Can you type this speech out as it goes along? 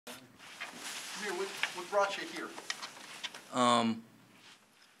Damiere, what brought you here? Um,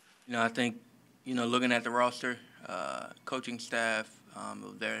 I think, looking at the roster, coaching staff, it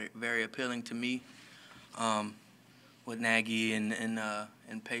was very appealing to me. What Nagy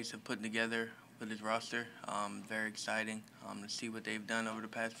and Pace have put together with his roster, very exciting to see what they've done over the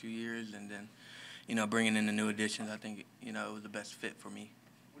past few years, and then, bringing in the new additions. I think, it was the best fit for me.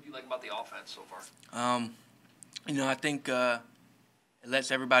 What do you like about the offense so far? I think it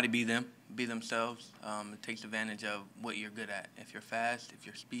lets everybody be themselves. It takes advantage of what you're good at. If you're fast, if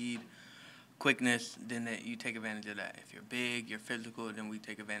you're speed, quickness, then you take advantage of that. If you're big, you're physical, then we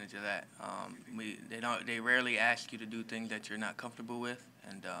take advantage of that. They rarely ask you to do things that you're not comfortable with,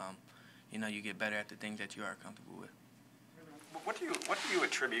 and you get better at the things that you are comfortable with. What do you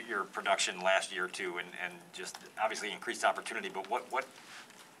attribute your production last year to, and just obviously increased opportunity, but what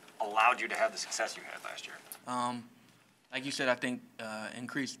allowed you to have the success you had last year? Like you said, I think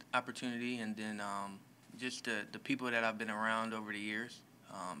increased opportunity, and then just the people that I've been around over the years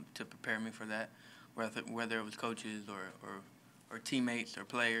to prepare me for that, whether it was coaches or teammates or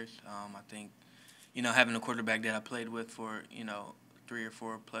players. I think, having a quarterback that I played with for, 3 or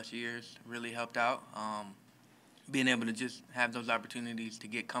 4 plus years really helped out. Being able to just have those opportunities to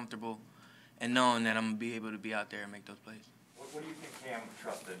get comfortable and knowing that I'm going to be able to be out there and make those plays. What do you think Cam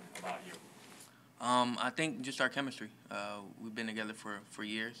trusted about you? I think just our chemistry. We've been together for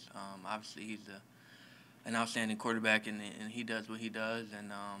years. Obviously, he's an outstanding quarterback, and he does what he does.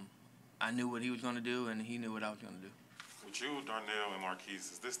 And I knew what he was going to do, and he knew what I was going to do. With you, Darnell, and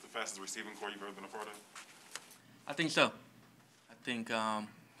Marquise, is this the fastest receiving core you've ever been a part of? I think so. I think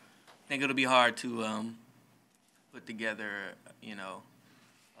it'll be hard to put together,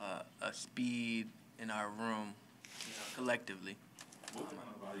 a speed in our room, collectively. What kind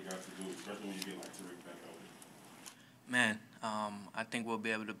of body guys to do, especially when you get like Tariq back over? Man, I think we'll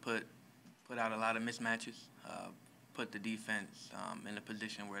be able to put out a lot of mismatches, put the defense in a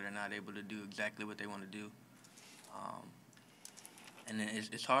position where they're not able to do exactly what they want to do. And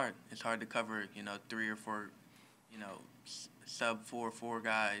it's hard. It's hard to cover, 3 or 4, sub 4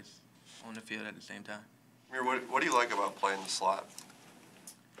 guys on the field at the same time. What do you like about playing the slot?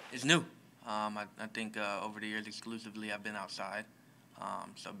 It's new. I think over the years exclusively I've been outside.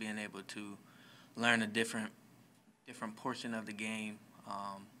 So being able to learn a different portion of the game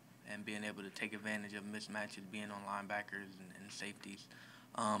and being able to take advantage of mismatches, being on linebackers and safeties.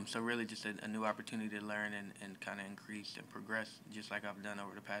 So really just a new opportunity to learn and kind of increase and progress just like I've done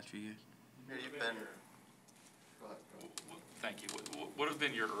over the past few years. Yeah, you've been. Go ahead. Thank you. What have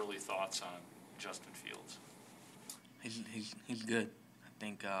been your early thoughts on Justin Fields? He's good. I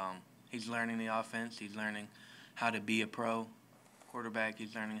think he's learning the offense. He's learning how to be a pro quarterback.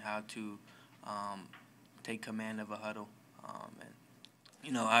 He's learning how to take command of a huddle.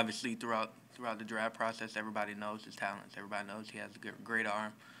 And obviously throughout the draft process, everybody knows his talents. Everybody knows he has a great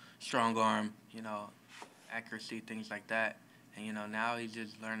arm, strong arm, accuracy, things like that. And now he's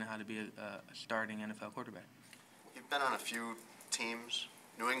just learning how to be a starting NFL quarterback. You've been on a few teams.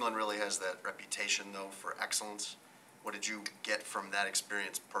 New England really has that reputation, though, for excellence. What did you get from that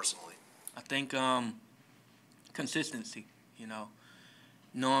experience personally? I think consistency,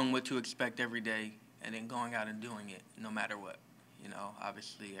 knowing what to expect every day and then going out and doing it no matter what.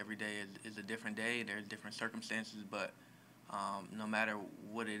 Obviously every day is a different day. There's different circumstances, but no matter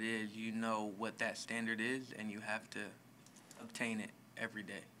what it is, you know what that standard is, and you have to obtain it every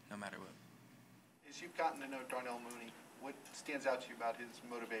day, no matter what. As you've gotten to know Darnell Mooney, what stands out to you about his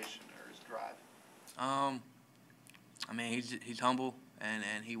motivation or his drive? I mean, he's humble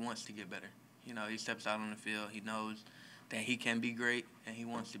and he wants to get better. He steps out on the field. He knows that he can be great and he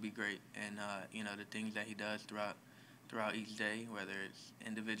wants to be great. And the things that he does throughout each day, whether it's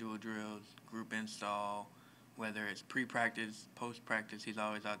individual drills, group install, whether it's pre-practice, post-practice, he's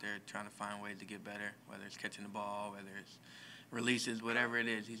always out there trying to find ways to get better. Whether it's catching the ball, whether it's releases, whatever it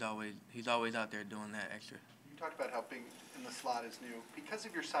is, he's always out there doing that extra. You talked about how being in the slot is new. Because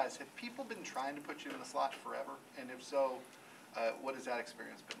of your size, have people been trying to put you in the slot forever? And if so, what has that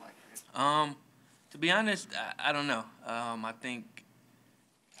experience been like for you? To be honest, I don't know. I think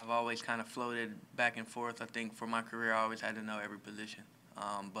I've always kind of floated back and forth. I think for my career, I always had to know every position.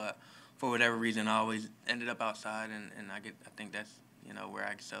 But for whatever reason, I always ended up outside, and I think that's where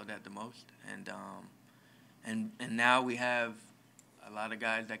I excelled at the most. And now we have a lot of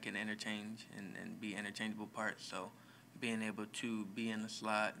guys that can interchange and be interchangeable parts. So being able to be in the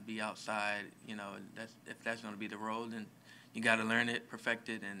slot, be outside, if that's going to be the role, then you got to learn it, perfect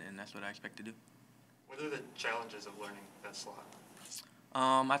it, and that's what I expect to do. What are the challenges of learning that slot?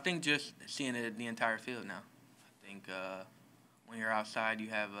 I think just seeing the entire field now. I think when you're outside, you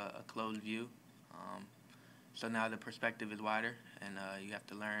have a closed view, So now the perspective is wider, and you have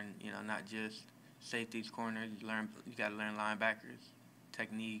to learn, not just safeties, corners. You got to learn linebackers,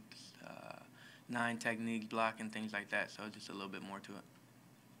 techniques, 9 techniques, blocking, things like that. So just a little bit more to it.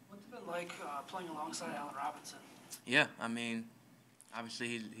 What's it been like playing alongside Allen Robinson? Yeah, I mean, obviously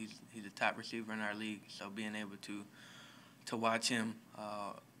he's a top receiver in our league. So being able to watch him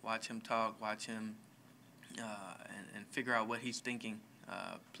talk, watch him, and figure out what he's thinking,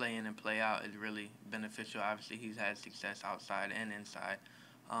 play in and play out is really beneficial. Obviously, he's had success outside and inside,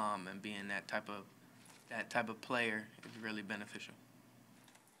 and being that type of player is really beneficial.